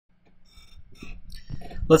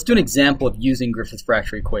Let's do an example of using Griffith's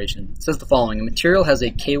fracture equation. It says the following: a material has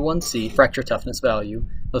a K1C fracture toughness value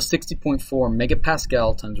of 60.4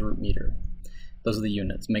 megapascal times root meter. Those are the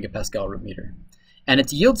units, megapascal, root meter. And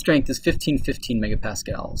its yield strength is 1515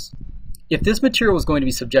 megapascals. If this material was going to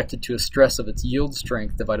be subjected to a stress of its yield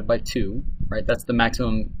strength divided by 2, right, that's the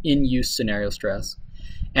maximum in-use scenario stress,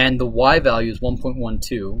 and the Y value is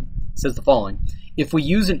 1.12, it says the following: if we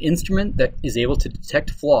use an instrument that is able to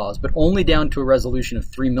detect flaws, but only down to a resolution of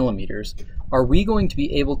 3 millimeters, are we going to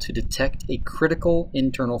be able to detect a critical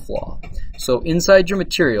internal flaw? So inside your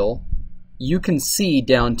material, you can see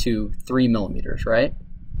down to 3 millimeters, right?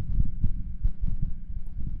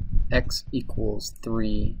 X equals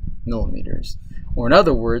 3 millimeters. Or in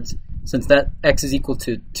other words, since that X is equal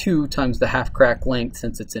to 2 times the half crack length,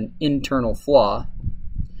 since it's an internal flaw,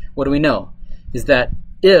 what do we know? Is that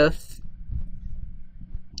if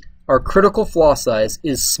our critical flaw size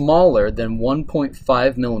is smaller than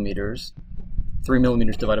 1.5 millimeters, 3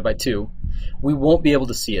 millimeters divided by 2, we won't be able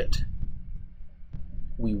to see it.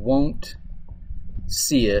 We won't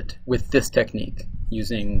see it with this technique,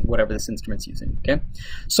 using whatever this instrument's using, okay?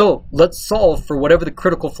 So let's solve for whatever the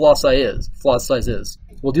critical flaw size is.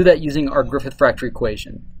 We'll do that using our Griffith fracture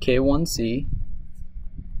equation. K1C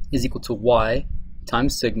is equal to Y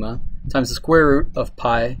times sigma times the square root of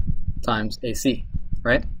pi times AC,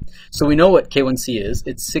 right? So we know what K1C is.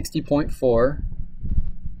 It's 60.4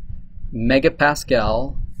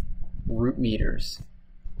 megapascal root meters.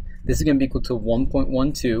 This is going to be equal to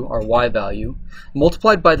 1.12, our Y value,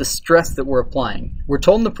 multiplied by the stress that we're applying. We're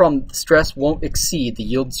told in the problem that the stress won't exceed the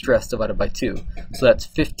yield stress divided by 2. So that's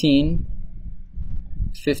 15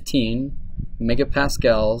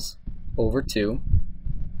 megapascals over 2.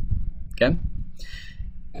 Okay?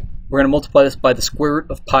 We're going to multiply this by the square root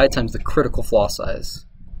of pi times the critical flaw size.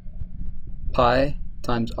 Pi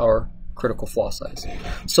times our critical flaw size.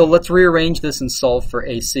 So let's rearrange this and solve for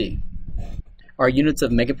AC. Our units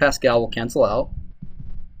of megapascal will cancel out.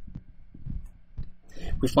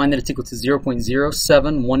 We find that it's equal to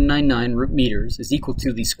 0.07199 root meters is equal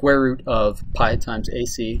to the square root of pi times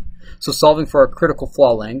AC. So solving for our critical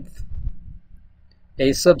flaw length,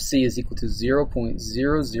 A sub C is equal to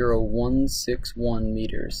 0.00161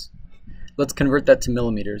 meters. Let's convert that to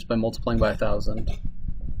millimeters by multiplying by 1,000.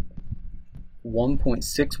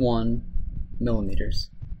 1.61 millimeters.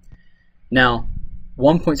 Now,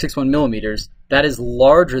 1.61 millimeters, that is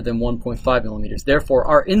larger than 1.5 millimeters. Therefore,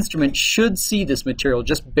 our instrument should see this material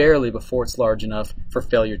just barely before it's large enough for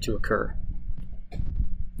failure to occur.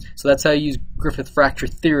 So that's how you use Griffith fracture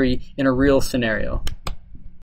theory in a real scenario.